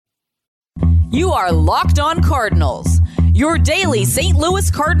You are Locked On Cardinals, your daily St.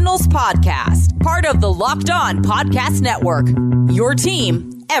 Louis Cardinals podcast, part of the Locked On Podcast Network, your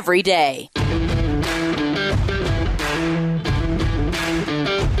team every day.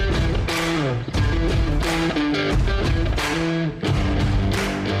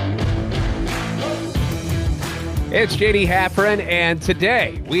 It's JD Hafren, and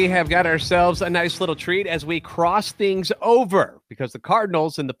today we have got ourselves a nice little treat as we cross things over because the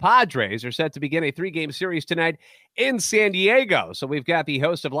Cardinals and the Padres are set to begin a 3-game series tonight in San Diego. So we've got the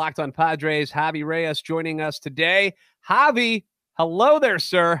host of Locked On Padres, Javi Reyes, joining us today. Javi, hello there,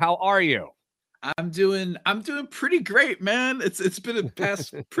 sir. How are you? I'm doing pretty great, man. It's been a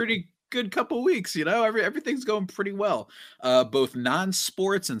past pretty good couple weeks, you know. Everything's going pretty well, both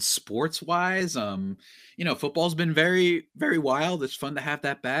non-sports and sports-wise. You know, football's been very, very wild. It's fun to have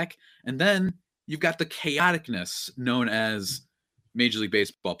that back. And then you've got the chaoticness known as Major League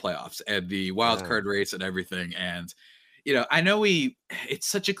Baseball playoffs and the wild card race and everything. And, you know, I know it's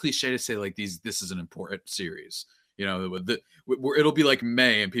such a cliche to say like this is an important series. You know, it'll be like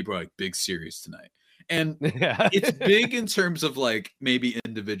May and people are like, big series tonight. And it's big in terms of like maybe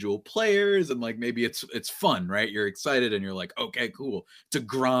individual players and like maybe it's fun, right? You're excited and you're like, okay, cool. It's a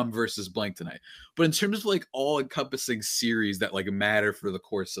Grom versus blank tonight. But in terms of like all encompassing series that like matter for the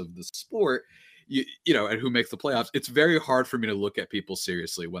course of the sport, you know, and who makes the playoffs, it's very hard for me to look at people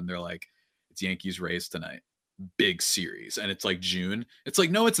seriously when they're like, it's Yankees Rays tonight. Big series, and it's like June. It's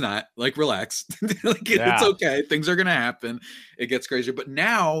like, no, it's not. Like, relax. It's okay. Things are gonna happen. It gets crazier. But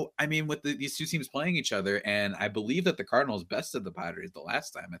now, I mean, with these two teams playing each other, and I believe that the Cardinals bested the Padres the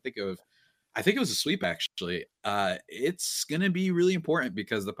last time. I think it was a sweep actually. It's gonna be really important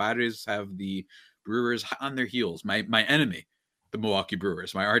because the Padres have the Brewers on their heels. My enemy, the Milwaukee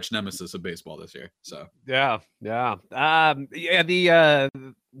Brewers, my arch nemesis of baseball this year. So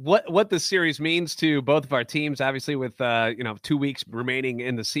what the series means to both of our teams, obviously with 2 weeks remaining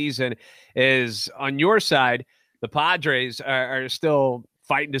in the season, is on your side, the Padres are still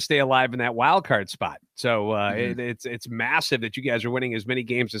fighting to stay alive in that wild card spot. So it's massive that you guys are winning as many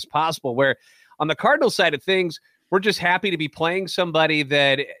games as possible. Where on the Cardinals side of things, we're just happy to be playing somebody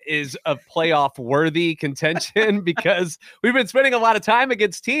that is of playoff worthy contention because we've been spending a lot of time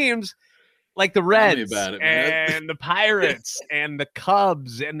against teams like the Reds and the Pirates and the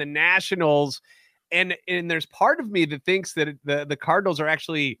Cubs and the Nationals. And there's part of me that thinks that the Cardinals are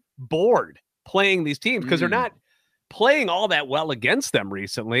actually bored playing these teams because they're not playing all that well against them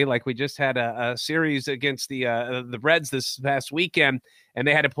recently. Like we just had a series against the Reds this past weekend, and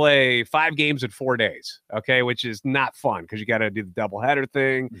they had to play 5 games in 4 days. Okay. Which is not fun because you got to do the doubleheader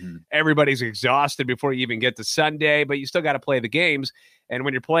thing. Mm-hmm. Everybody's exhausted before you even get to Sunday, but you still got to play the games. And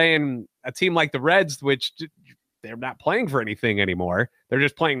when you're playing a team like the Reds, which they're not playing for anything anymore, they're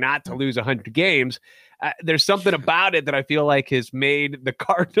just playing not to lose 100 games. There's something about it that I feel like has made the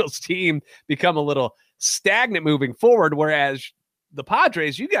Cardinals team become a little stagnant moving forward. Whereas the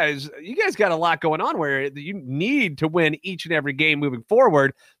Padres, you guys got a lot going on where you need to win each and every game moving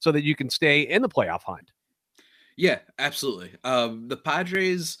forward so that you can stay in the playoff hunt. Yeah, absolutely. The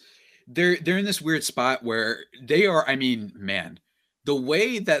Padres, they're in this weird spot where they are, I mean, man, the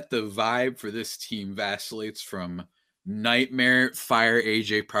way that the vibe for this team vacillates from nightmare, fire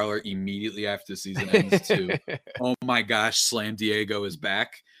AJ Preller immediately after the season ends to, oh my gosh, Slam Diego is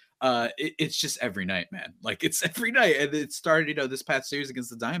back. It's just every night, man. Like it's every night. And it started, this past series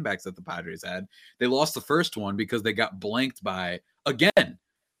against the Diamondbacks that the Padres had. They lost the first one because they got blanked by, again,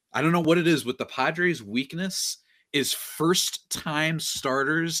 I don't know what it is with the Padres' weakness is first-time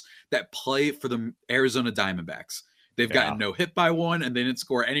starters that play for the Arizona Diamondbacks. They've gotten no hit by one, and they didn't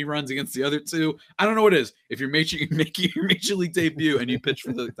score any runs against the other two. I don't know what it is. If you're making your major league debut and you pitch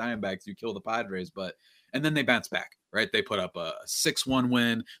for the Diamondbacks, you kill the Padres. And then they bounce back, right? They put up a 6-1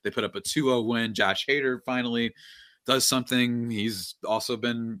 win. They put up a 2-0 win. Josh Hader finally does something. He's also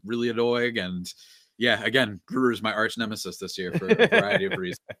been really annoying. And yeah, again, Brewers my arch nemesis this year for a variety of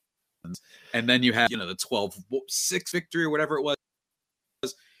reasons. And then you have, the 12-6 victory or whatever it was.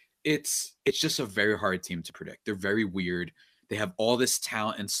 It's just a very hard team to predict. They're very weird. They have all this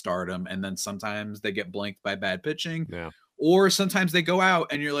talent and stardom, and then sometimes they get blanked by bad pitching. Yeah. Or sometimes they go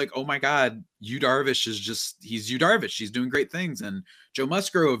out and you're like, oh my God, Yu Darvish he's Yu Darvish. He's doing great things. And Joe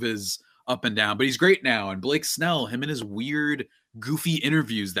Musgrove is up and down, but he's great now. And Blake Snell, him and his weird, goofy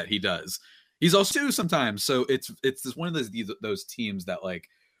interviews that he does. He's also too sometimes. So it's one of those teams that like,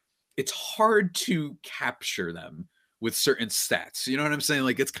 it's hard to capture them with certain stats. You know what I'm saying?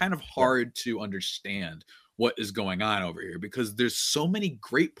 Like it's kind of hard to understand what is going on over here because there's so many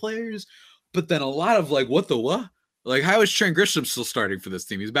great players, but then a lot of like, what? Like, how is Trent Grisham still starting for this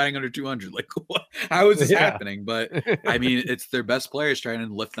team? He's batting under 200. Like, what? How is this happening? But I mean, it's their best players trying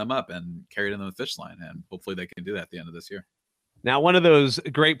to lift them up and carry them to the finish line, and hopefully they can do that at the end of this year. Now, one of those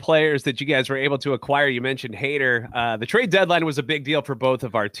great players that you guys were able to acquire, you mentioned Hader. The trade deadline was a big deal for both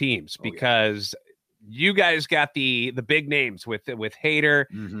of our teams because you guys got the big names with Hader,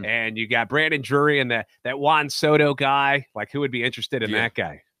 and you got Brandon Drury and that Juan Soto guy. Like, who would be interested in that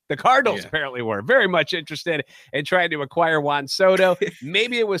guy? The Cardinals apparently were very much interested in trying to acquire Juan Soto.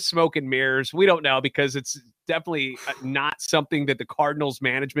 Maybe it was smoke and mirrors. We don't know, because it's definitely not something that the Cardinals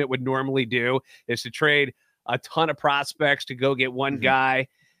management would normally do, is to trade a ton of prospects to go get one guy.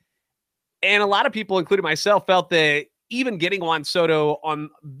 And a lot of people, including myself, felt that even getting Juan Soto on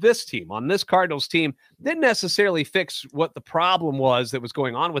this team, on this Cardinals team, didn't necessarily fix what the problem was that was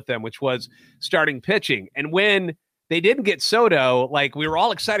going on with them, which was starting pitching. And when they didn't get Soto, like, we were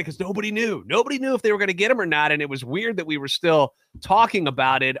all excited because nobody knew if they were going to get him or not. And it was weird that we were still talking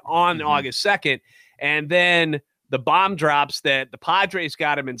about it on August 2nd. And then the bomb drops that the Padres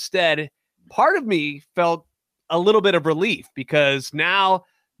got him instead. Part of me felt a little bit of relief, because now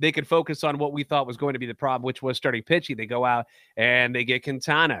they could focus on what we thought was going to be the problem, which was starting pitching. They go out and they get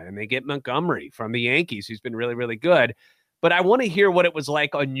Quintana and they get Montgomery from the Yankees, who's been really, really good. But I want to hear what it was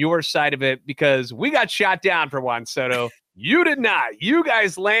like on your side of it, because we got shot down for Juan Soto. You did not. You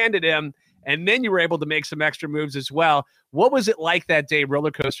guys landed him, and then you were able to make some extra moves as well. What was it like that day,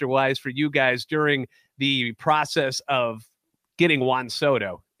 roller coaster wise, for you guys during the process of getting Juan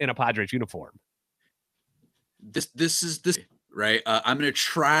Soto in a Padres uniform? This is right. I'm going to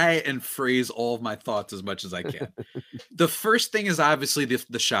try and phrase all of my thoughts as much as I can. The first thing is obviously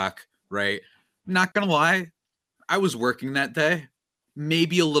the shock, right? Not going to lie, I was working that day,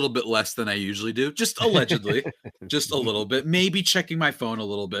 maybe a little bit less than I usually do, just allegedly, just a little bit, maybe checking my phone a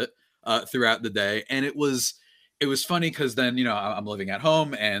little bit throughout the day. And it was funny because then, you know, I'm living at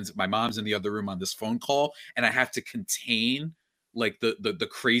home and my mom's in the other room on this phone call, and I have to contain like the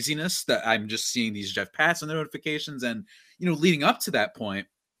craziness that I'm just seeing these Jeff Passan notifications. And, you know, leading up to that point,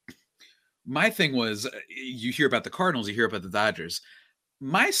 my thing was, you hear about the Cardinals, you hear about the Dodgers.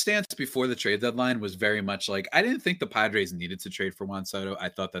 My stance before the trade deadline was very much like, I didn't think the Padres needed to trade for Juan Soto. I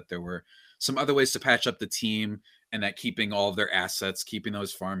thought that there were some other ways to patch up the team, and that keeping all of their assets, keeping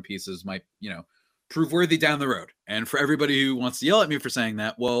those farm pieces might, you know, prove worthy down the road. And for everybody who wants to yell at me for saying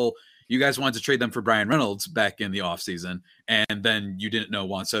that, well, you guys wanted to trade them for Brian Reynolds back in the offseason, and then you didn't know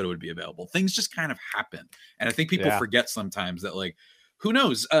Juan Soto would be available. Things just kind of happen. And I think people forget sometimes that, like, who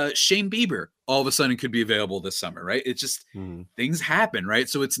knows? Shane Bieber all of a sudden could be available this summer, right? It just things happen, right?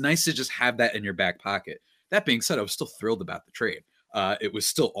 So it's nice to just have that in your back pocket. That being said, I was still thrilled about the trade. It was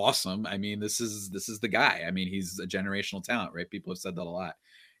still awesome. I mean, this is the guy. I mean, he's a generational talent, right? People have said that a lot.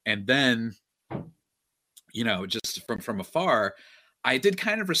 And then, you know, just from afar, I did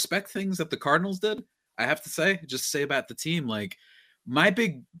kind of respect things that the Cardinals did. I have to say about the team. Like, my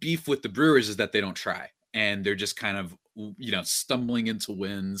big beef with the Brewers is that they don't try, and they're just kind of, you know, stumbling into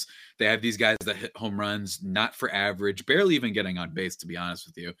wins. They have these guys that hit home runs, not for average, barely even getting on base, to be honest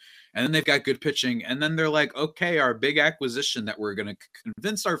with you. And then they've got good pitching. And then they're like, okay, our big acquisition that we're going to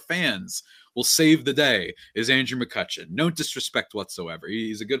convince our fans will save the day is Andrew McCutchen. No disrespect whatsoever.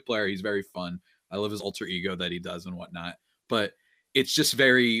 He's a good player. He's very fun. I love his alter ego that he does and whatnot. But it's just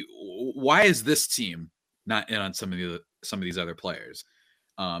very, why is this team not in on some of these other players?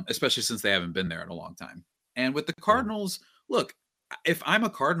 Especially since they haven't been there in a long time. And with the Cardinals, look, if I'm a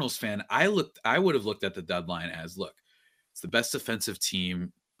Cardinals fan, I would have looked at the deadline as, look, it's the best defensive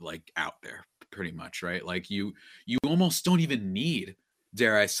team like out there, pretty much, right? Like, you almost don't even need,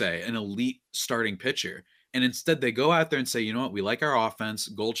 dare I say, an elite starting pitcher. And instead they go out there and say, you know what, we like our offense.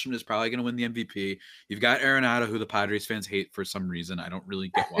 Goldschmidt is probably going to win the MVP. You've got Arenado, who the Padres fans hate for some reason. I don't really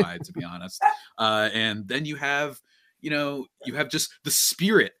get why, to be honest. And then you have just the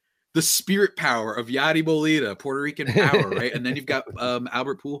spirit power of Yadi Molina, Puerto Rican power, right? And then you've got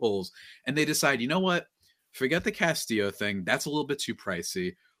Albert Pujols, and they decide, you know what? Forget the Castillo thing. That's a little bit too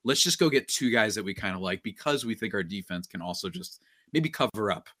pricey. Let's just go get two guys that we kind of like, because we think our defense can also just maybe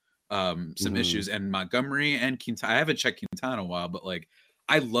cover up some issues. And Montgomery and Quintana, I haven't checked Quintana in a while, but like,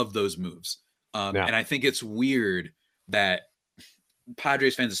 I love those moves. And I think it's weird that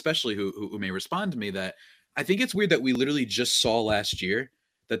Padres fans, especially who may respond to me, that I think it's weird that we literally just saw last year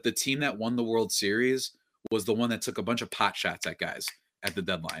that the team that won the World Series was the one that took a bunch of pot shots at guys at the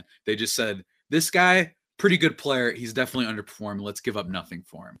deadline. They just said, this guy, pretty good player, he's definitely underperformed. Let's give up nothing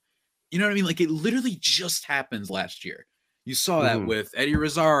for him. You know what I mean? Like, it literally just happens last year. You saw that with Eddie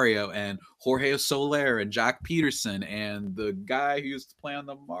Rosario and Jorge Soler and Jock Peterson and the guy who used to play on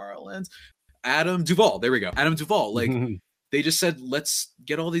the Marlins. Adam Duvall. There we go. Adam Duvall. Like they just said, let's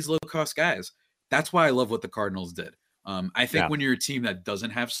get all these low cost guys. That's why I love what the Cardinals did. I think when you're a team that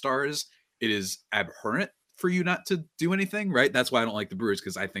doesn't have stars, it is abhorrent for you not to do anything, right? That's why I don't like the Brewers,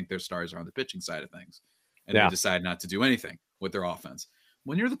 because I think their stars are on the pitching side of things. And they decide not to do anything with their offense.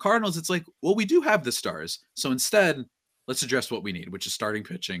 When you're the Cardinals, it's like, well, we do have the stars. So instead, let's address what we need, which is starting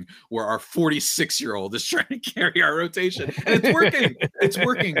pitching, where our 46-year-old is trying to carry our rotation. And it's working. It's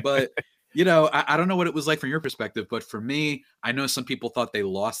working. But, you know, I don't know what it was like from your perspective, but for me, I know some people thought they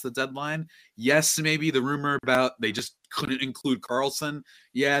lost the deadline. Yes, maybe the rumor about they just couldn't include Carlson.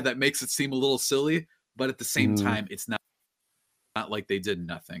 Yeah, that makes it seem a little silly. But at the same time, it's not like they did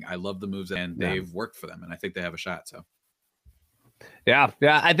nothing. I love the moves, and they've worked for them, and I think they have a shot. So, yeah.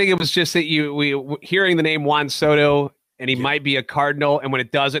 I think it was just that we hearing the name Juan Soto, and he might be a Cardinal, and when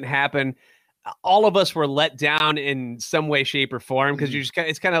it doesn't happen, all of us were let down in some way, shape, or form, because you just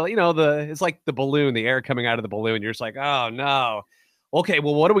it's kind of, you know, it's like the balloon, the air coming out of the balloon. You're just like, oh no. Okay,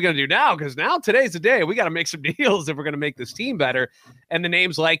 well, what are we going to do now? Because now today's the day. We got to make some deals if we're going to make this team better. And the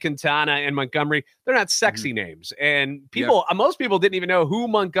names like Quintana and Montgomery, they're not sexy names. And most people didn't even know who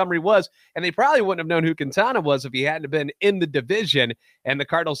Montgomery was. And they probably wouldn't have known who Quintana was if he hadn't been in the division. And the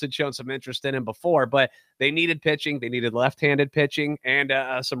Cardinals had shown some interest in him before. But they needed pitching. They needed left-handed pitching and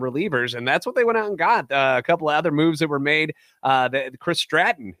some relievers. And that's what they went out and got. A couple of other moves that were made. Chris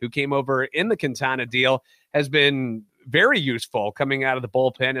Stratton, who came over in the Quintana deal, has been very useful coming out of the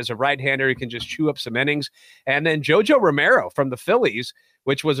bullpen as a right-hander. He can just chew up some innings. And then Jojo Romero from the Phillies,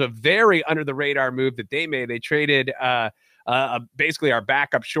 which was a very under-the-radar move that they made. They traded basically our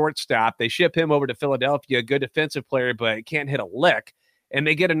backup shortstop. They ship him over to Philadelphia, a good defensive player, but can't hit a lick. And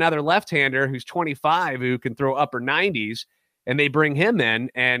they get another left-hander who's 25 who can throw upper 90s, and they bring him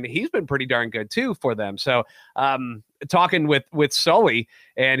in, and he's been pretty darn good too for them. So talking with Sully,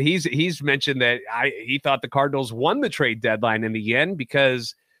 and he's mentioned that he thought the Cardinals won the trade deadline in the end,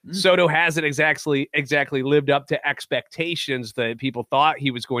 because Soto hasn't exactly lived up to expectations that people thought he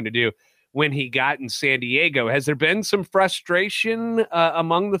was going to do when he got in San Diego. Has there been some frustration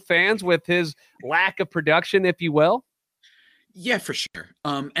among the fans with his lack of production, if you will? Yeah, for sure.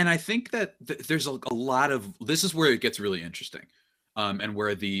 And I think that there's a lot of, this is where it gets really interesting. And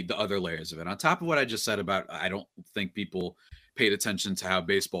where the other layers of it, on top of what I just said about, I don't think people paid attention to how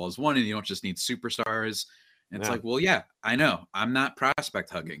baseball is won, and you don't just need superstars. And it's like, well, yeah, I know. I'm not prospect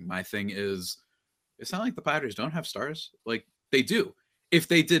hugging. My thing is, it's not like the Padres don't have stars. Like, they do. If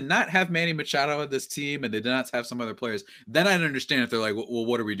they did not have Manny Machado on this team and they did not have some other players, then I'd understand if they're like, well,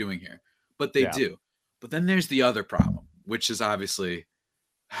 what are we doing here? But they do. But then there's the other problem, which is obviously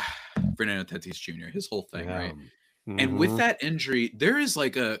Fernando Tatis Jr., his whole thing, right? And with that injury, there is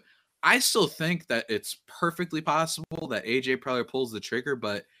like I still think that it's perfectly possible that AJ probably pulls the trigger,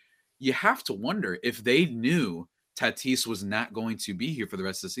 but you have to wonder if they knew Tatis was not going to be here for the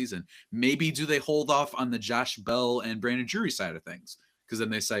rest of the season. Maybe do they hold off on the Josh Bell and Brandon Drury side of things? Because then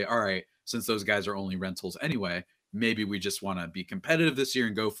they say, all right, since those guys are only rentals anyway, maybe we just want to be competitive this year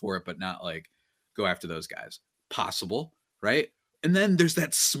and go for it, but not like go after those guys. Possible, right? And then there's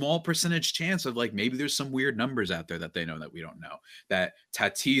that small percentage chance of like, maybe there's some weird numbers out there that they know that we don't know, that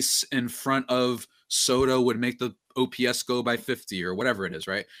Tatis in front of Soto would make the OPS go by 50 or whatever it is.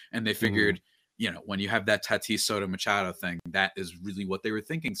 Right. And they figured, you know, when you have that Tatis Soto Machado thing, that is really what they were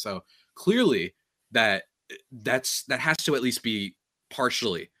thinking. So clearly that has to at least be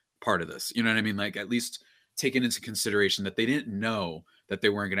partially part of this. You know what I mean? Like, at least taking into consideration that they didn't know that they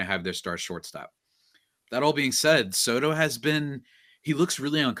weren't going to have their star shortstop. That all being said, Soto he looks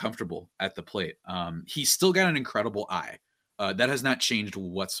really uncomfortable at the plate. He's still got an incredible eye. That has not changed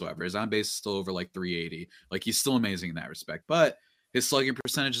whatsoever. His on base is still over like 380. Like, he's still amazing in that respect. But his slugging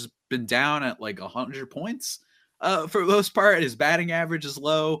percentage has been down at like 100 points for the most part. His batting average is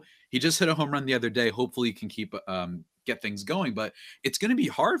low. He just hit a home run the other day. Hopefully he can get things going. But it's going to be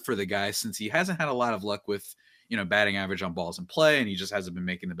hard for the guy, since he hasn't had a lot of luck with, you know, batting average on balls in play, and he just hasn't been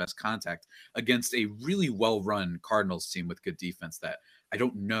making the best contact against a really well-run Cardinals team with good defense. That I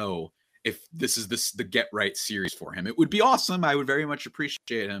don't know if this is the get right series for him. It would be awesome. I would very much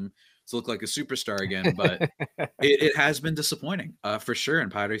appreciate him to look like a superstar again, but it has been disappointing for sure.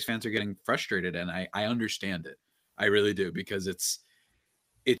 And Padres fans are getting frustrated, and I understand it. I really do, because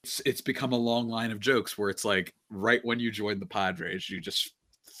it's become a long line of jokes where it's like, right when you join the Padres, you just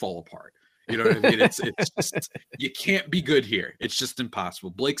fall apart. You know what I mean? It's just, you can't be good here. It's just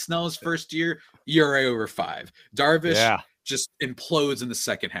impossible. Blake Snell's first year, ERA over 5. Darvish just implodes in the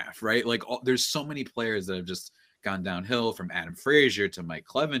second half, right? Like, there's so many players that have just gone downhill, from Adam Frazier to Mike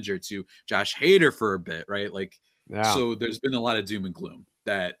Clevenger to Josh Hader for a bit, right? Like, so there's been a lot of doom and gloom.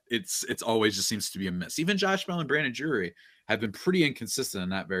 that it's always just seems to be a miss. Even Josh Bell and Brandon Drury have been pretty inconsistent and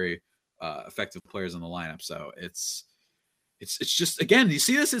not very effective players in the lineup. So it's just, again, you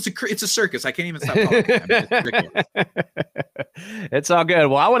see this, it's a circus. I can't even stop talking. I mean, it's ridiculous. It's all good.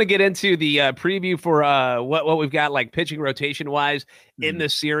 Well, I want to get into the preview for what we've got, like pitching rotation wise in the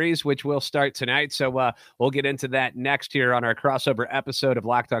series, which will start tonight. So we'll get into that next here on our crossover episode of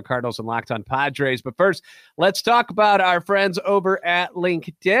Locked On Cardinals and Locked On Padres. But first, let's talk about our friends over at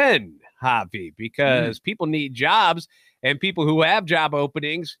LinkedIn, Javi, because people need jobs. And people who have job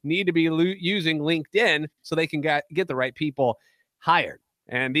openings need to be using LinkedIn so they can get the right people hired.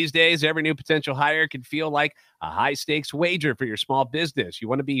 And these days, every new potential hire can feel like a high-stakes wager for your small business. You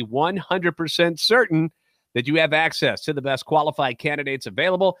want to be 100% certain that you have access to the best qualified candidates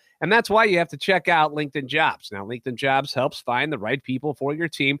available, and that's why you have to check out LinkedIn Jobs. Now, LinkedIn Jobs helps find the right people for your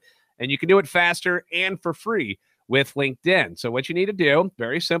team, and you can do it faster and for free with LinkedIn. So what you need to do,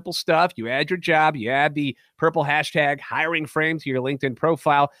 very simple stuff. You add your job, you add the purple hashtag hiring frame to your LinkedIn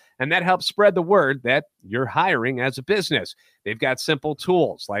profile, and that helps spread the word that you're hiring as a business. They've got simple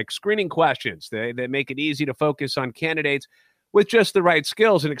tools like screening questions that make it easy to focus on candidates with just the right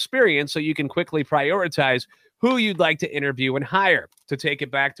skills and experience so you can quickly prioritize who you'd like to interview and hire. To take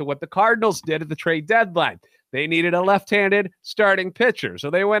it back to what the Cardinals did at the trade deadline, they needed a left-handed starting pitcher. So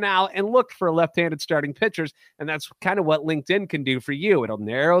they went out and looked for left-handed starting pitchers, and that's kind of what LinkedIn can do for you. It'll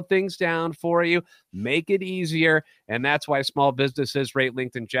narrow things down for you, make it easier, and that's why small businesses rate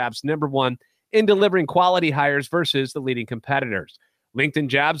LinkedIn Jobs #1 in delivering quality hires versus the leading competitors. LinkedIn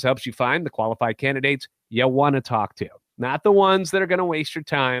Jobs helps you find the qualified candidates you want to talk to, not the ones that are going to waste your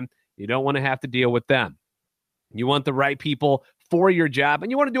time. You don't want to have to deal with them. You want the right people for your job,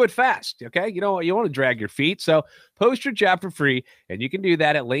 and you want to do it fast, okay? You want to drag your feet. So post your job for free, and you can do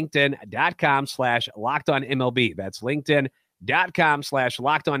that at linkedin.com/lockedonmlb. That's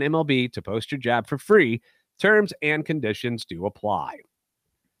linkedin.com/lockedonmlb to post your job for free. Terms and conditions do apply.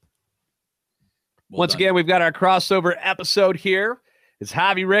 Once again, we've got our crossover episode here. It's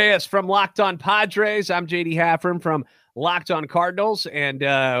Javi Reyes from Locked On Padres. I'm JD Haffram from Locked On Cardinals, and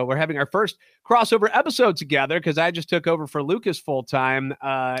we're having our first crossover episode together because I just took over for Lucas full-time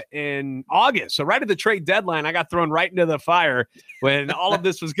in August. So right at the trade deadline, I got thrown right into the fire when all of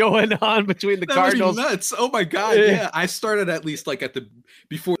this was going on between the Cardinals. Nuts. Oh my God. Yeah. I started at least like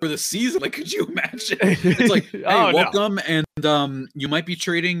before the season. Like, could you imagine? It's like, hey, welcome. No. And you might be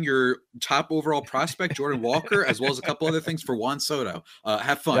trading your top overall prospect, Jordan Walker, as well as a couple other things for Juan Soto.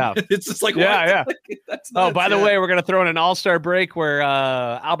 Have fun. Yeah. It's just like, yeah. Like, that's nuts. By the way, we're going to throw in an all-star break where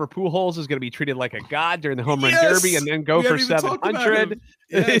Albert Pujols is going to be treated like a god during the home run derby and then go for 700.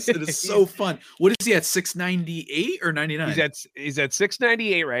 Yes, it is so fun. What is he at, 698 or 99? He's at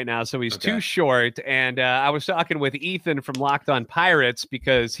 698 right now, so he's too short. And I was talking with Ethan from Locked On Pirates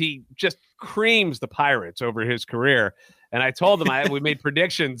because he just creams the Pirates over his career. And I told him we made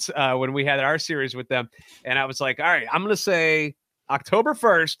predictions when we had our series with them. And I was like, all right, I'm going to say October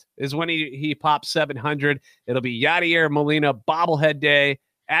 1st is when he pops 700. It'll be Yadier Molina bobblehead day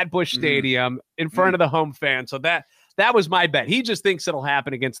at Busch Stadium in front of the home fans. So that was my bet. He just thinks it'll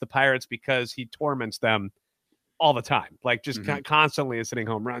happen against the Pirates because he torments them all the time, like just constantly is hitting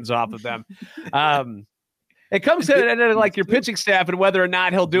home runs off of them. It comes to like your pitching staff and whether or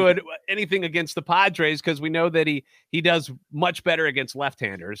not he'll do anything against the Padres, because we know that he does much better against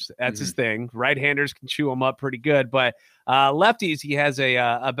left-handers. That's his thing. Right-handers can chew him up pretty good, but lefties he has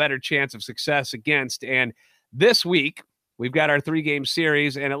a better chance of success against. And this week we've got our 3-game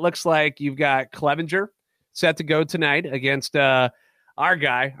series, and it looks like you've got Clevinger set to go tonight against our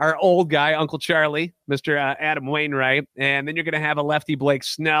old guy, Uncle Charlie, Mr. Adam Wainwright. And then you're going to have a lefty, Blake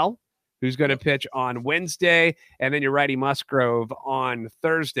Snell, who's going to pitch on Wednesday, and then your righty Musgrove on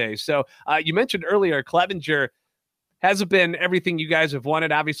Thursday. So you mentioned earlier, Clevinger hasn't been everything you guys have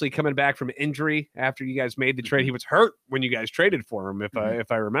wanted, obviously coming back from injury after you guys made the trade. He was hurt when you guys traded for him,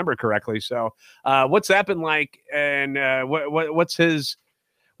 if I remember correctly. So what's that been like, and what's his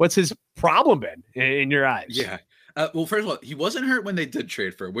problem been in your eyes? Yeah. Well, first of all, he wasn't hurt when they did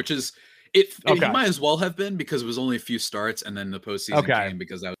trade for him, which is he might as well have been, because it was only a few starts and then the postseason came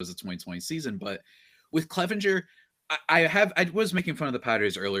because that was the 2020 season. But with Clevinger, I was making fun of the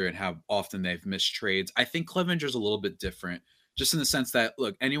Padres earlier and how often they've missed trades. I think Clevinger's a little bit different, just in the sense that,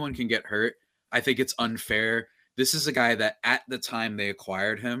 look, anyone can get hurt. I think it's unfair. This is a guy that at the time they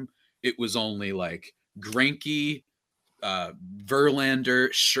acquired him, it was only like Greinke, Verlander,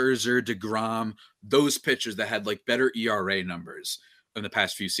 Scherzer, DeGrom, those pitchers that had like better ERA numbers in the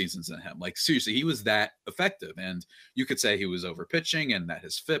past few seasons than him. Like, seriously, he was that effective. And you could say he was over pitching and that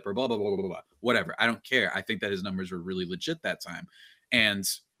his FIP or blah, blah, blah, blah, blah, whatever. I don't care. I think that his numbers were really legit that time. And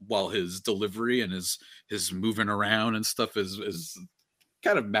while his delivery and his moving around and stuff is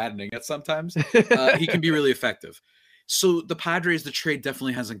kind of maddening at sometimes, he can be really effective. So the Padres, the trade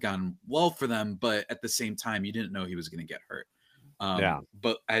definitely hasn't gone well for them, but at the same time, you didn't know he was going to get hurt.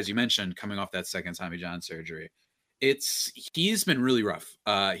 But as you mentioned, coming off that second Tommy John surgery, he's been really rough.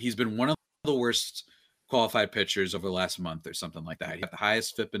 He's been one of the worst qualified pitchers over the last month or something like that. He had the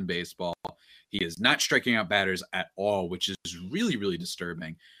highest FIP in baseball. He is not striking out batters at all, which is really, really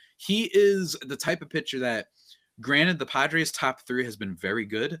disturbing. He is the type of pitcher that, granted, the Padres' top 3 has been very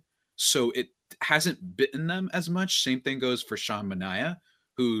good, so it hasn't bitten them as much. Same thing goes for Sean Manaea,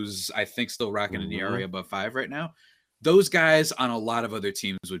 who's, I think, still rocking an ERA above 5 right now. Those guys on a lot of other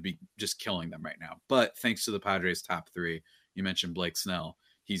teams would be just killing them right now. But thanks to the Padres' top 3, you mentioned Blake Snell.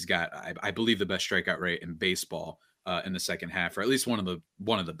 He's got, I believe, the best strikeout rate in baseball in the second half, or at least one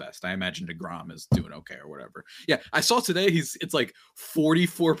of the best. I imagine DeGrom is doing okay or whatever. Yeah, I saw today it's like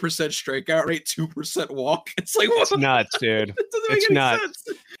 44% strikeout rate, 2% walk. It's like, it's nuts, dude. It's nuts.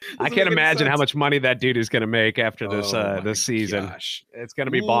 I can't imagine how much money that dude is going to make after this season. Gosh. It's going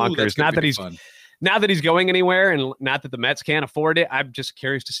to be bonkers. Not that he's going anywhere, and not that the Mets can't afford it. I'm just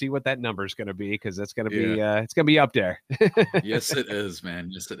curious to see what that number is going to be, because that's going to be it's going to be up there. Yes, it is, man.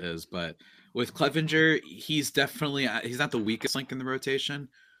 Yes, it is. But with Clevinger, he's not the weakest link in the rotation.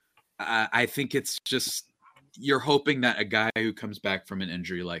 I think it's just you're hoping that a guy who comes back from an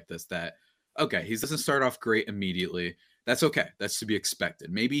injury like this, that okay, he doesn't start off great immediately. That's okay. That's to be expected.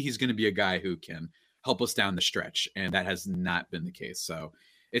 Maybe he's going to be a guy who can help us down the stretch, and that has not been the case. So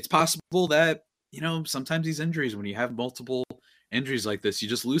it's possible that, sometimes these injuries, when you have multiple injuries like this, you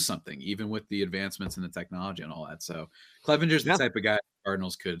just lose something, even with the advancements in the technology and all that. So Clevinger's the type of guy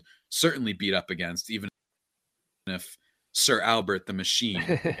Cardinals could certainly beat up against, even if Sir Albert the Machine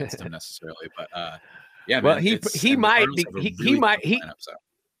against him necessarily. But yeah, well, man, he might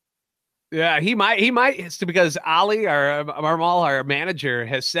it's because Ali, our manager,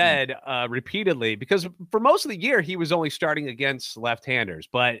 has said repeatedly, because for most of the year he was only starting against left-handers,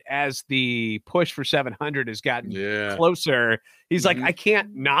 but as the push for 700 has gotten closer, he's like, I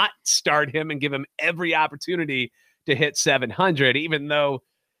can't not start him and give him every opportunity to hit 700, even though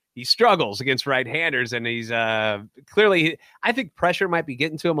he struggles against right-handers, and he's clearly, I think pressure might be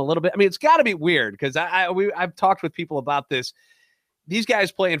getting to him a little bit. I mean, it's got to be weird, because I've talked with people about this. These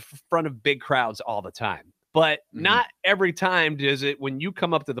guys play in front of big crowds all the time, but not every time when you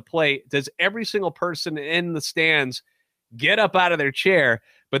come up to the plate, does every single person in the stands get up out of their chair,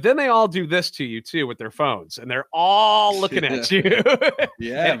 but then they all do this to you too with their phones, and they're all looking at you.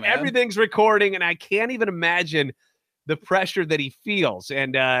 Yeah, and everything's recording, and I can't even imagine the pressure that he feels.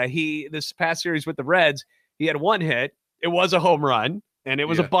 And this past series with the Reds, he had one hit. It was a home run, and it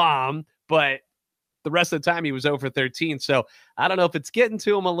was a bomb, but the rest of the time he was 0 for 13. So I don't know if it's getting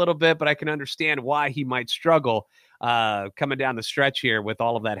to him a little bit, but I can understand why he might struggle coming down the stretch here with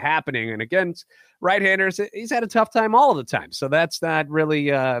all of that happening. And against right-handers, he's had a tough time all of the time. So that's not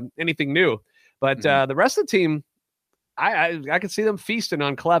really anything new. But the rest of the team, I could see them feasting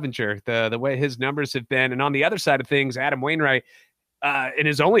on Clevinger, the way his numbers have been. And on the other side of things, Adam Wainwright, in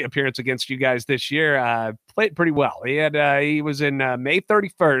his only appearance against you guys this year, played pretty well. He was in May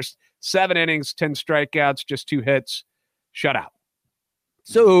 31st, 7 innings, 10 strikeouts, just 2 hits, shutout.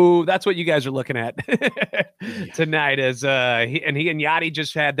 So that's what you guys are looking at tonight. As he and Yadi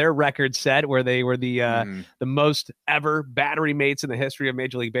just had their record set, where they were the most ever battery mates in the history of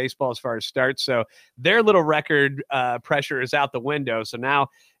Major League Baseball as far as starts. So their little record pressure is out the window. So now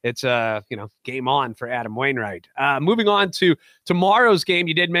it's game on for Adam Wainwright. Moving on to tomorrow's game,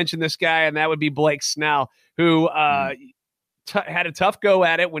 you did mention this guy, and that would be Blake Snell, who had a tough go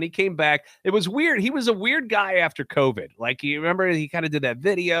at it when he came back. It was weird. He was a weird guy after COVID. Like, you remember he kind of did that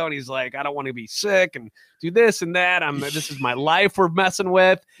video, and he's like, I don't want to be sick and do this and that. This is my life we're messing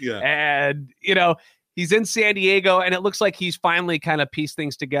with. Yeah. And, he's in San Diego, and it looks like he's finally kind of pieced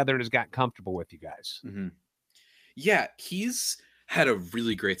things together and has gotten comfortable with you guys. Mm-hmm. Yeah, he's had a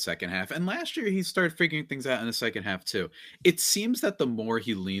really great second half. And last year he started figuring things out in the second half too. It seems that the more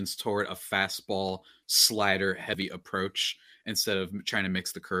he leans toward a fastball slider heavy approach, instead of trying to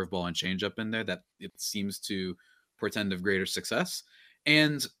mix the curveball and changeup in there, that it seems to portend of greater success.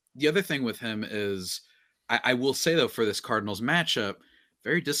 And the other thing with him is, I will say though, for this Cardinals matchup,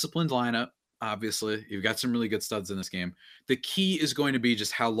 very disciplined lineup. Obviously, you've got some really good studs in this game. The key is going to be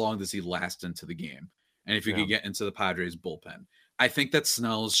just how long does he last into the game, and if you could get into the Padres bullpen. I think that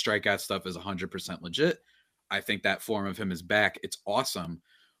Snell's strikeout stuff is 100% legit. I think that form of him is back. It's awesome,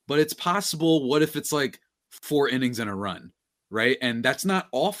 but it's possible. What if it's like 4 innings and a run? right? And that's not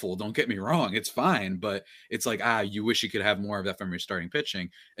awful. Don't get me wrong. It's fine, but it's like, you wish you could have more of that from your starting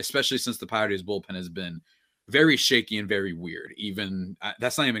pitching, especially since the Padres bullpen has been very shaky and very weird. Even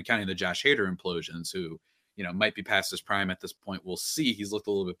that's not even counting the Josh Hader implosions, who, might be past his prime at this point. We'll see. He's looked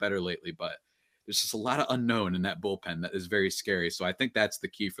a little bit better lately, but there's just a lot of unknown in that bullpen that is very scary. So I think that's the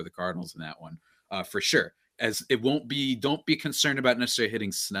key for the Cardinals in that one, for sure. As it won't be, don't be concerned about necessarily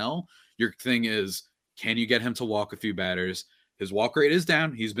hitting Snell. Your thing is, can you get him to walk a few batters? His walk rate is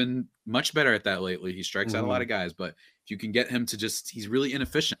down. He's been much better at that lately. He strikes out a lot of guys, but if you can get him to he's really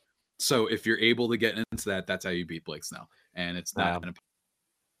inefficient. So if you're able to get into that, that's how you beat Blake Snell. And it's not an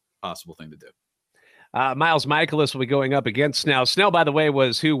impossible thing to do. Miles Mikolas will be going up against Snell. Snell, by the way,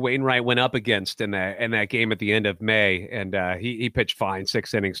 was who Wainwright went up against in that game at the end of May. And he pitched fine,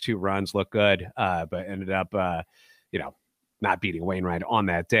 6 innings, 2 runs, looked good, but ended up, not beating Wainwright on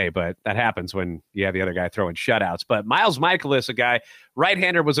that day, but that happens when you have the other guy throwing shutouts. But Miles Mikolas, a guy,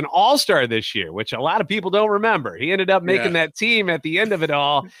 right-hander, was an all-star this year, which a lot of people don't remember. He ended up making that team at the end of it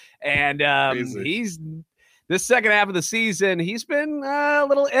all. And he's this second half of the season, he's been a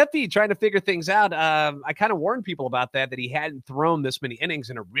little iffy trying to figure things out. I kind of warned people about that he hadn't thrown this many innings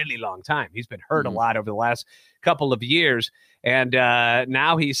in a really long time. He's been hurt a lot over the last couple of years. And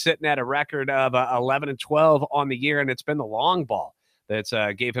now he's sitting at a record of 11-12 on the year, and it's been the long ball that's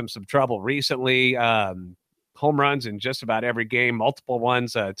gave him some trouble recently. Home runs in just about every game, multiple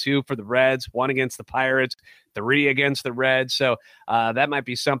ones, 2 for the Reds, 1 against the Pirates, 3 against the Reds. So that might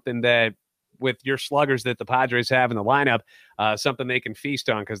be something that, with your sluggers that the Padres have in the lineup, something they can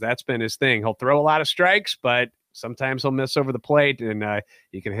feast on, because that's been his thing. He'll throw a lot of strikes, but sometimes he'll miss over the plate, and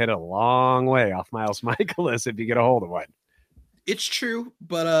you can hit a long way off Miles Mikolas if you get a hold of one. It's true,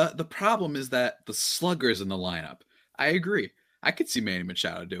 but the problem is that the sluggers in the lineup. I agree. I could see Manny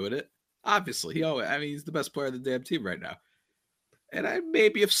Machado doing it. Obviously, he's the best player of the damn team right now. And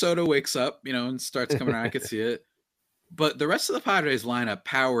maybe if Soto wakes up, and starts coming around, I could see it. But the rest of the Padres lineup,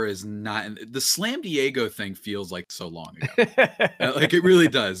 power is not. The Slam Diego thing feels like so long ago. Like it really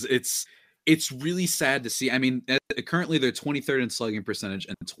does. It's really sad to see. I mean, currently they're 23rd in slugging percentage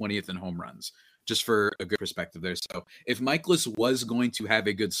and 20th in home runs, just for a good perspective there. So if Mikolas was going to have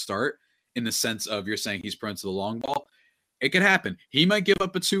a good start, in the sense of you're saying he's prone to the long ball, it could happen. He might give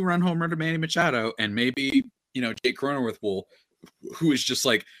up a 2-run home run to Manny Machado, and maybe, Jake Cronenworth who is just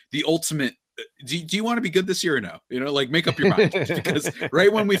like the ultimate. Do you want to be good this year or no? Make up your mind, because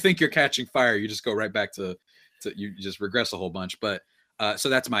right when we think you're catching fire, you just go right back to you just regress a whole bunch. But so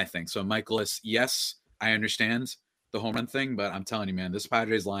that's my thing. So Mikolas, yes, I understand the home run thing, but I'm telling you, man, this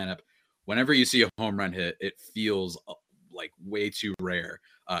Padres lineup, whenever you see a home run hit, it feels like way too rare,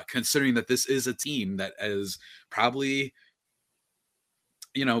 considering that this is a team that is probably,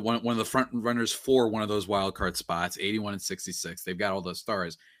 one of the front runners for one of those wild card spots, 81-66. They've got all those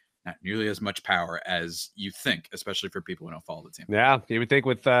stars. Not nearly as much power as you think, especially for people who don't follow the team. Yeah, you would think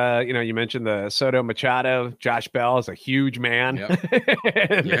with, you mentioned the Soto Machado, Josh Bell is a huge man.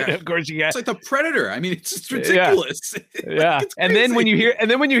 Yep. Of course, you got it's like the Predator. I mean, it's ridiculous. Yeah. And then when you hear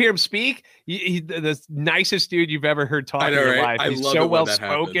him speak, he's the nicest dude you've ever heard talk in your life. He's so well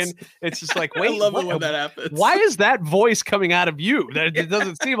spoken. It's just like, wait, I love it when that happens. Why is that voice coming out of you? That it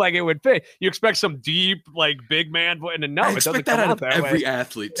doesn't seem like it would fit. You expect some deep, big man voice, and no, I it doesn't expect that come out out of that every way.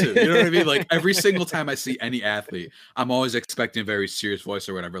 athlete too. You know what I mean? Like every single time I see any athlete, I'm always expecting a very serious voice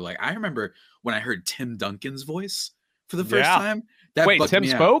or whatever. Like I remember when I heard Tim Duncan's voice for the first time. Wait, Tim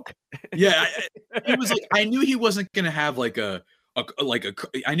spoke? Yeah, it was like I knew he wasn't gonna have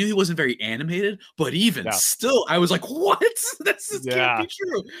I knew he wasn't very animated, but even still, I was like, "What? This can't be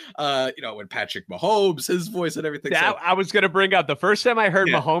true." When Patrick Mahomes, his voice and everything. Yeah, I was going to bring up the first time I heard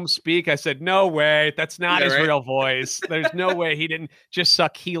Mahomes speak. I said, "No way, that's not his real voice. There's no way he didn't just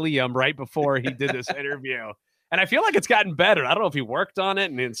suck helium right before he did this interview." And I feel like it's gotten better. I don't know if he worked on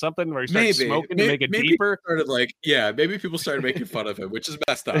it and in something where he started smoking to make it deeper. Maybe people started making fun of him, which is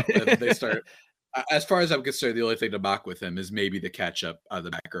messed up. And they started. As far as I'm concerned, the only thing to mock with him is maybe the ketchup out of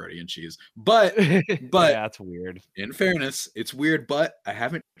the macaroni and cheese. But yeah, that's weird. In fairness, it's weird, but I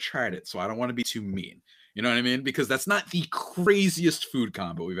haven't tried it, so I don't want to be too mean. You know what I mean? Because that's not the craziest food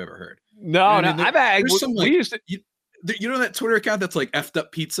combo we've ever heard. No, you know no. There's some we used to, you know that Twitter account that's like effed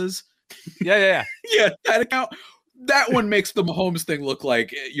up pizzas? Yeah. Yeah, that account. That one makes the Mahomes thing look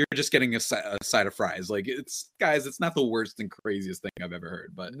like you're just getting a side of fries. Like it's not the worst and craziest thing I've ever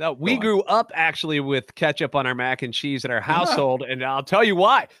heard. But no, we grew up actually with ketchup on our mac and cheese in our household, and I'll tell you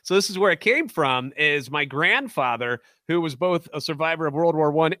why. So this is where it came from. Is my grandfather, who was both a survivor of World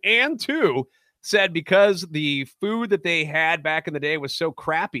War I and II, said because the food that they had back in the day was so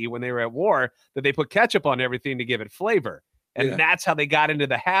crappy when they were at war that they put ketchup on everything to give it flavor. And that's how they got into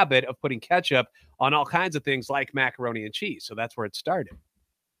the habit of putting ketchup on all kinds of things like macaroni and cheese. So that's where it started.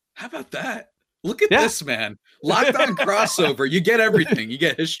 How about that? Look at this, man. Locked On crossover. You get everything. You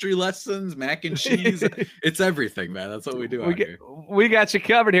get history lessons, mac and cheese. It's everything, man. That's what we do here. We got you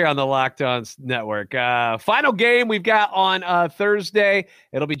covered here on the Locked On Network. Final game we've got on Thursday.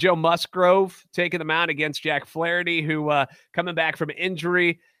 It'll be Joe Musgrove taking the mound against Jack Flaherty, who coming back from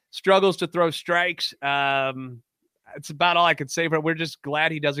injury, struggles to throw strikes. It's about all I could say, but we're just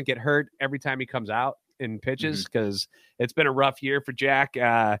glad he doesn't get hurt every time he comes out in pitches because it's been a rough year for Jack.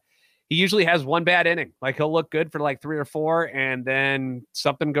 He usually has one bad inning. Like he'll look good for like 3 or 4, and then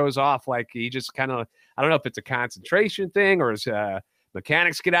something goes off. Like he just kind of, I don't know if it's a concentration thing or his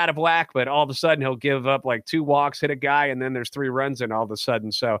mechanics get out of whack, but all of a sudden he'll give up like 2 walks, hit a guy, and then there's 3 runs in all of a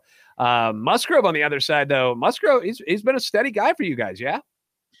sudden. So Musgrove on the other side, though, Musgrove, he's been a steady guy for you guys, yeah?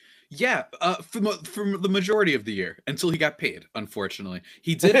 Yeah, from the majority of the year until he got paid, unfortunately.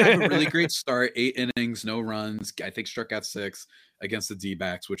 He did have a really great start, 8 innings, no runs. I think struck out 6 against the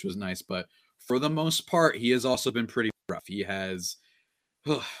D-backs, which was nice. But for the most part, he has also been pretty rough. He has,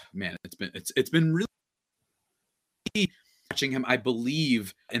 it's been really watching him, I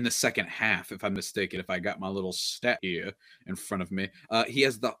believe, in the second half, if I'm mistaken, if I got my little stat here in front of me. He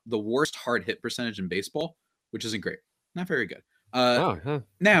has the worst hard hit percentage in baseball, which isn't great. Not very good.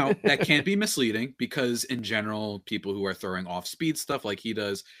 Now that can't be misleading because in general, people who are throwing off speed stuff like he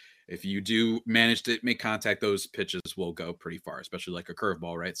does, if you do manage to make contact, those pitches will go pretty far, especially like a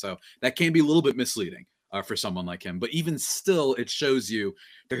curveball, right? So that can be a little bit misleading for someone like him. But even still, it shows you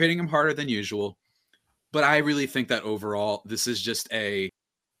they're hitting him harder than usual. But I really think that overall, this is just a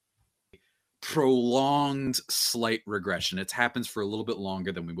prolonged slight regression. It happens for a little bit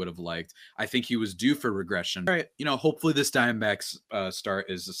longer than we would have liked. I think he was due for regression. All right, hopefully this Diamondbacks start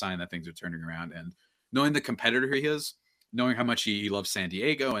is a sign that things are turning around. And knowing the competitor he is, knowing how much he loves San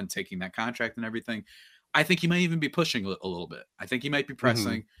Diego and taking that contract and everything, I think he might even be pushing a little bit. I think he might be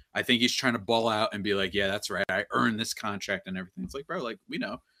pressing. I think he's trying to ball out and be like, yeah, that's right. I earned this contract and everything. It's like, bro, like we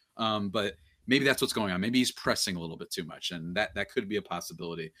know. But maybe that's what's going on. Maybe he's pressing a little bit too much, and that could be a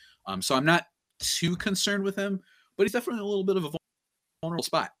possibility. So I'm not too concerned with him, but he's definitely a little bit of a vulnerable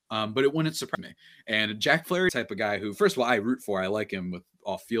spot. But it wouldn't surprise me. And Jack Flaherty type of guy who, first of all, I root for. I like him with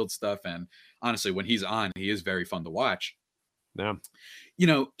off-field stuff, and honestly, when he's on, he is very fun to watch. Yeah,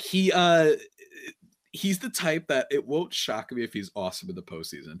 he's the type that it won't shock me if he's awesome in the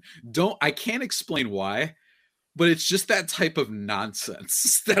postseason. I can't explain why. But it's just that type of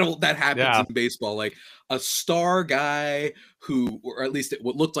nonsense that happens in baseball. Like a star guy who, or at least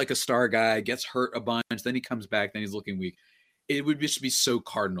what looked like a star guy, gets hurt a bunch. Then he comes back. Then he's looking weak. It would just be so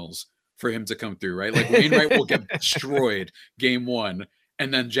Cardinals for him to come through, right? Like Wainwright will get destroyed game 1.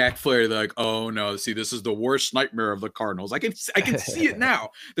 And then Jack Flaherty, they're like, oh no, see, this is the worst nightmare of the Cardinals. I can see it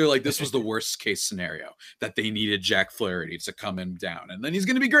now. They're like, this was the worst case scenario that they needed Jack Flaherty to come him down. And then he's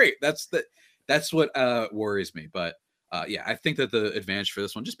going to be great. That's what worries me. But I think that the advantage for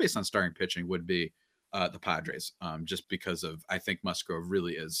this one, just based on starting pitching, would be the Padres. Just because I think Musgrove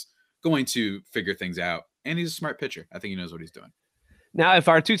really is going to figure things out. And he's a smart pitcher. I think he knows what he's doing. Now, if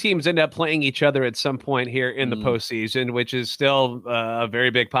our two teams end up playing each other at some point here in the postseason, which is still a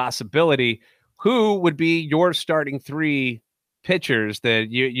very big possibility, who would be your starting 3 pitchers that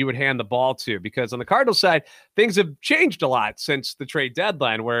you would hand the ball to? Because on the Cardinals side, things have changed a lot since the trade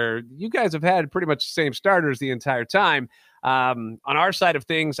deadline, where you guys have had pretty much the same starters the entire time. On our side of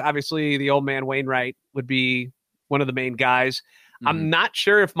things, obviously the old man Wainwright would be one of the main guys. I'm not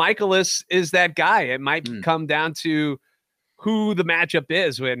sure if Michaelis is that guy. It might come down to who the matchup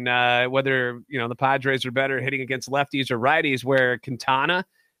is when whether the Padres are better hitting against lefties or righties, where Quintana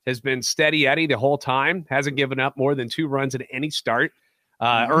has been steady Eddie the whole time, hasn't given up more than 2 runs in any start,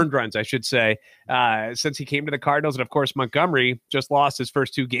 earned runs, I should say, since he came to the Cardinals. And of course, Montgomery just lost his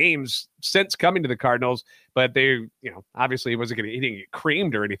first 2 games since coming to the Cardinals, but they, obviously he didn't get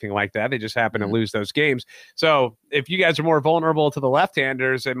creamed or anything like that. They just happened to lose those games. So if you guys are more vulnerable to the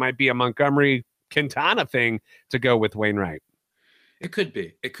left-handers, it might be a Montgomery Quintana thing to go with Wainwright. It could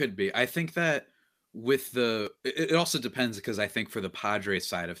be. I think that with it also depends, because I think for the Padres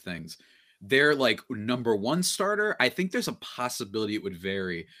side of things, their like number 1 starter, I think there's a possibility it would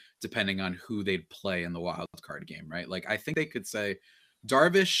vary depending on who they'd play in the wild card game, right? Like I think they could say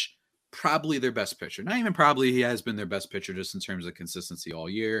Darvish, probably their best pitcher. Not even probably, he has been their best pitcher just in terms of consistency all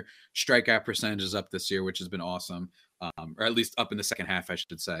year. Strikeout percentage is up this year, which has been awesome, or at least up in the second half, I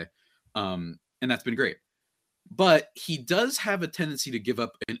should say, and that's been great. But he does have a tendency to give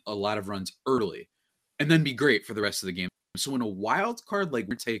up a lot of runs early and then be great for the rest of the game. So in a wild card like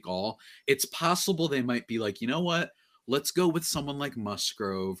take all, it's possible they might be like, you know what? let's go with someone like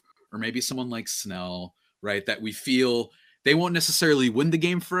Musgrove or maybe someone like Snell, right? That we feel they won't necessarily win the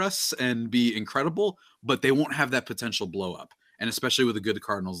game for us and be incredible, but they won't have that potential blow up. And especially with a good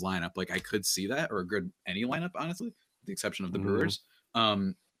Cardinals lineup, like I could see that, or a good any lineup, honestly, with the exception of the Brewers.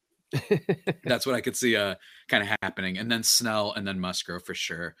 That's what I could see kind of happening. And then Snell and then Musgrove for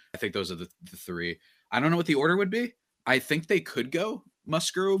sure. I think those are the three. I don't know what the order would be. I think they could go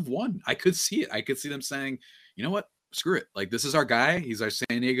Musgrove 1. I could see it. I could see them saying, you know what? Screw it. Like, this is our guy. He's our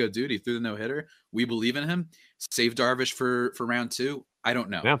San Diego dude. He threw the no-hitter. We believe in him. Save Darvish for round 2. I don't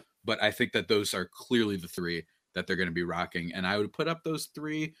know. Yeah. But I think that those are clearly the three that they're going to be rocking. And I would put up those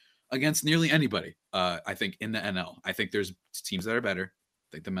three against nearly anybody, I think, in the NL. I think there's teams that are better. I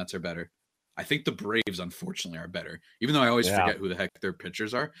think the Mets are better. I think the Braves, unfortunately, are better, even though I always forget who the heck their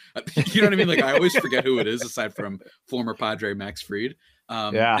pitchers are. You know what I mean? Like, I always forget who it is, aside from former Padre Max Fried.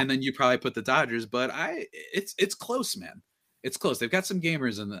 And then you probably put the Dodgers, but it's close, man. It's close. They've got some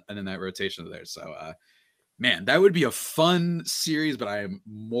gamers in that rotation there. So, man, that would be a fun series, but I am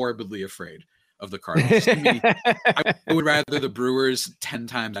morbidly afraid of the Cardinals. I would rather the Brewers 10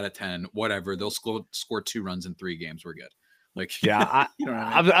 times out of 10, whatever. They'll score 2 runs in 3 games. We're good. Like, yeah, you know what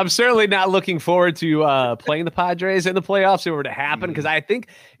I mean? I'm certainly not looking forward to playing the Padres in the playoffs if it were to happen, because I think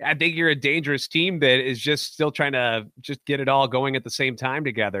you're a dangerous team that is just still trying to just get it all going at the same time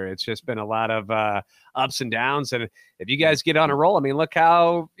together. It's just been a lot of ups and downs, and if you guys get on a roll, I mean, look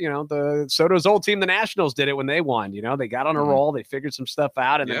how the Soto's old team, the Nationals, did it when they won. They got on a roll, they figured some stuff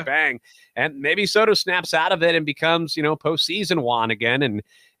out, and then bang, and maybe Soto snaps out of it and becomes postseason Juan again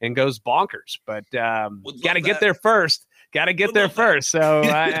and goes bonkers. But got to get there first. Got to get there first. So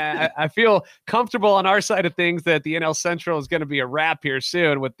I feel comfortable on our side of things that the NL Central is going to be a wrap here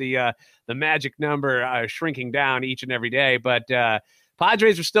soon, with the magic number shrinking down each and every day. But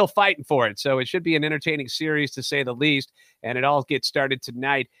Padres are still fighting for it. So it should be an entertaining series, to say the least. And it all gets started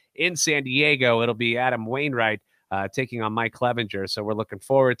tonight in San Diego. It'll be Adam Wainwright taking on Mike Clevenger. So we're looking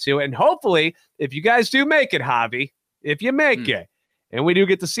forward to it. And hopefully, if you guys do make it, Javi, if you make it, and we do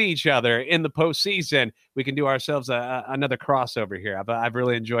get to see each other in the postseason, we can do ourselves another crossover here. I've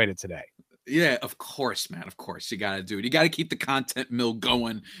really enjoyed it today. Yeah, of course, man. Of course. You got to do it. You got to keep the content mill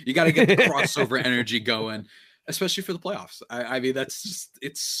going. You got to get the crossover energy going, especially for the playoffs. I mean,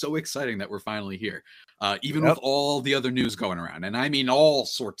 it's so exciting that we're finally here, even with all the other news going around. And I mean, all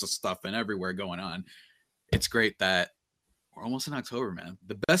sorts of stuff and everywhere going on. It's great that we're almost in October, man.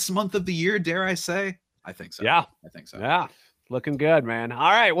 The best month of the year, dare I say? I think so. Yeah. I think so. Yeah. Looking good, man.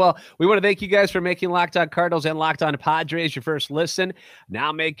 All right. Well, we want to thank you guys for making Locked On Cardinals and Locked On Padres your first listen.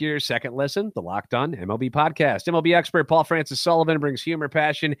 Now make your second listen, the Locked On MLB podcast. MLB expert Paul Francis Sullivan brings humor,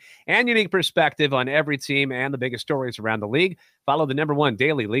 passion, and unique perspective on every team and the biggest stories around the league. Follow the #1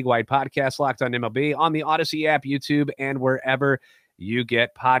 daily league-wide podcast, Locked On MLB, on the Odyssey app, YouTube, and wherever you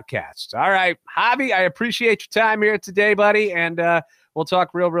get podcasts. All right, Javi, I appreciate your time here today, buddy, and we'll talk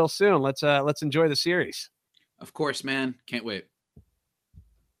real soon. Let's enjoy the series. Of course, man. Can't wait.